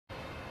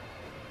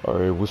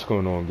Alright, what's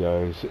going on,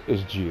 guys?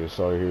 It's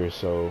GSR here.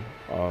 So,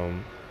 I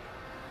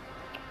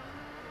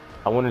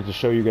wanted to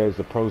show you guys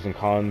the pros and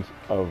cons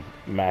of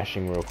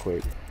mashing real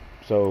quick.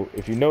 So,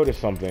 if you notice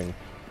something,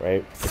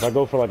 right? If I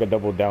go for like a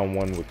double down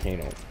one with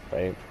Kano,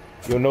 right?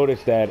 You'll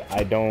notice that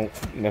I don't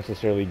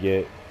necessarily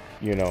get,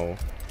 you know,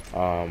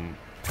 an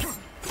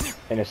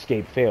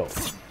escape fail,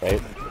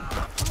 right?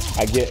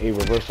 I get a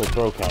reversal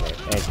throw counter,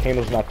 and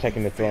Kano's not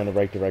taking the throw in the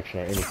right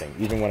direction or anything,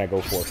 even when I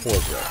go for a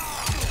forward throw.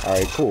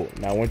 Alright, cool.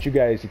 Now, I want you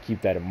guys to keep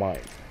that in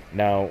mind.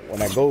 Now,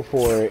 when I go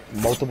for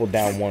multiple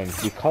down ones,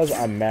 because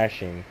I'm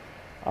mashing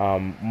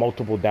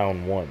multiple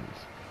down ones,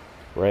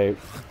 right?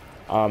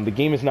 The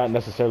game is not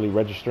necessarily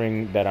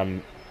registering that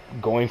I'm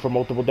going for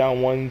multiple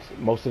down ones.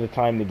 Most of the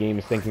time, the game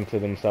is thinking to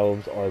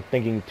themselves, or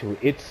thinking to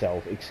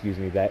itself, excuse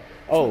me, that,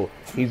 oh,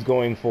 he's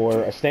going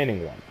for a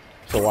standing one.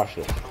 So watch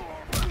this.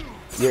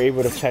 You're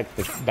able to check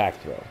the back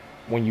throw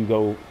when you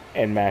go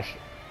and mash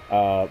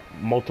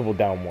multiple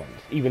down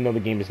ones, even though the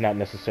game is not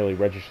necessarily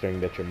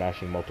registering that you're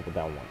mashing multiple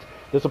down ones.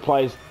 This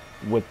applies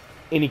with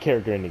any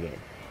character in the game,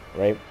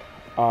 right?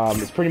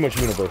 It's pretty much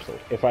universal.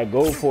 If I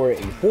go for a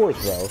forward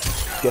throw,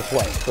 guess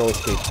what? Throw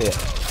escape fail.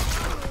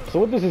 So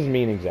what does this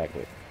mean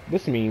exactly?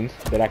 This means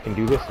that I can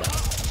do this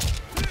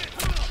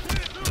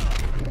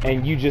now.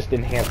 And you just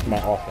enhanced my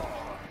offense.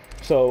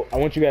 So I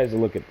want you guys to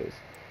look at this.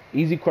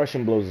 Easy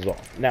crushing blows is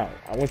off. Now,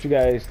 I want you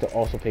guys to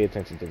also pay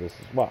attention to this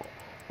as well,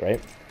 right?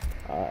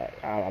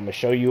 I'm going to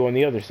show you on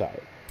the other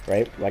side,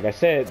 right? Like I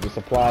said, this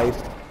applies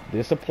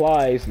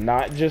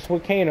not just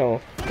with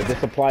Kano, but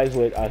this applies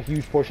with a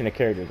huge portion of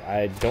characters.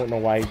 I don't know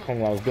why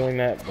Kung Lao is doing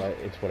that, but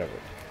it's whatever.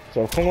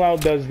 So if Kung Lao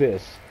does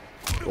this,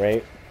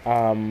 right,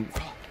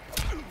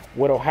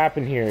 what'll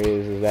happen here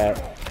is that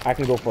I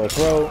can go for a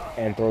throw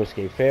and throw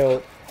escape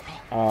failed,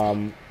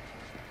 and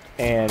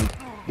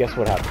guess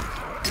what happens?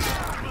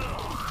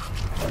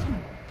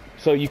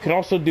 So you can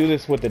also do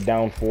this with the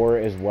down 4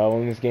 as well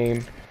in this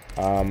game.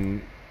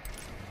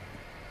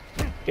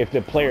 If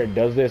the player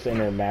does this and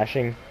they're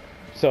mashing,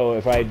 so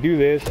if I do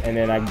this and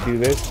then I do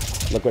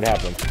this, look what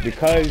happens.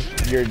 Because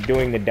you're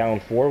doing the down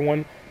 4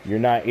 one, you're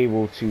not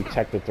able to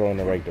tech the throw in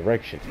the right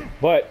direction.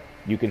 But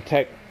you can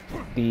tech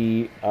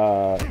the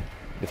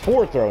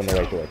forward throw in the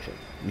right direction.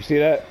 You see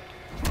that?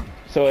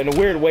 So in a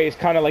weird way, it's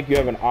kind of like you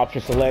have an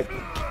option select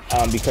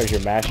because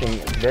you're mashing.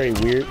 It's very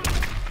weird.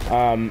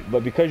 But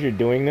because you're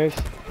doing this,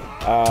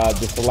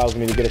 this allows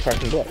me to get a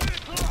crushing blow.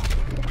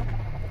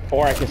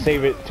 Or I can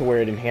save it to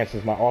where it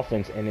enhances my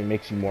offense and it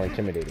makes you more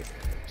intimidated.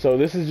 So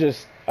this is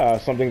just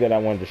something that I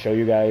wanted to show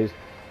you guys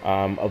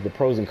of the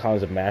pros and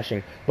cons of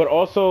mashing. But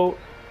also,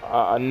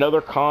 another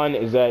con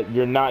is that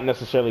you're not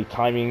necessarily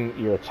timing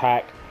your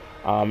attack.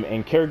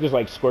 And characters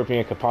like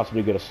Scorpion could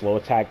possibly get a slow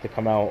attack to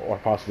come out, or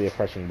possibly a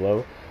crushing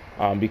blow,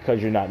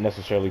 because you're not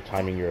necessarily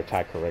timing your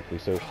attack correctly.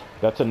 So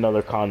that's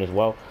another con as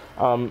well.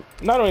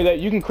 Not only that,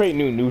 you can create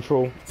new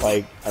neutral.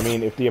 Like, I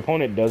mean, if the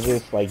opponent does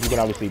this, like, you can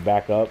obviously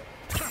back up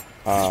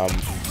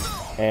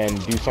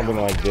and do something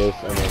like this,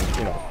 and then,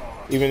 you know,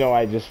 even though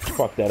I just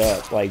fucked that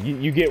up, like,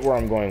 you get where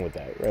I'm going with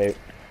that, right?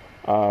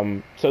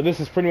 So this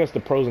is pretty much the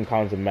pros and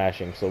cons of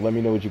mashing. So let me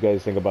know what you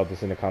guys think about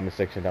this in the comment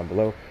section down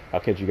below. I'll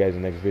catch you guys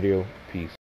in the next video. Peace.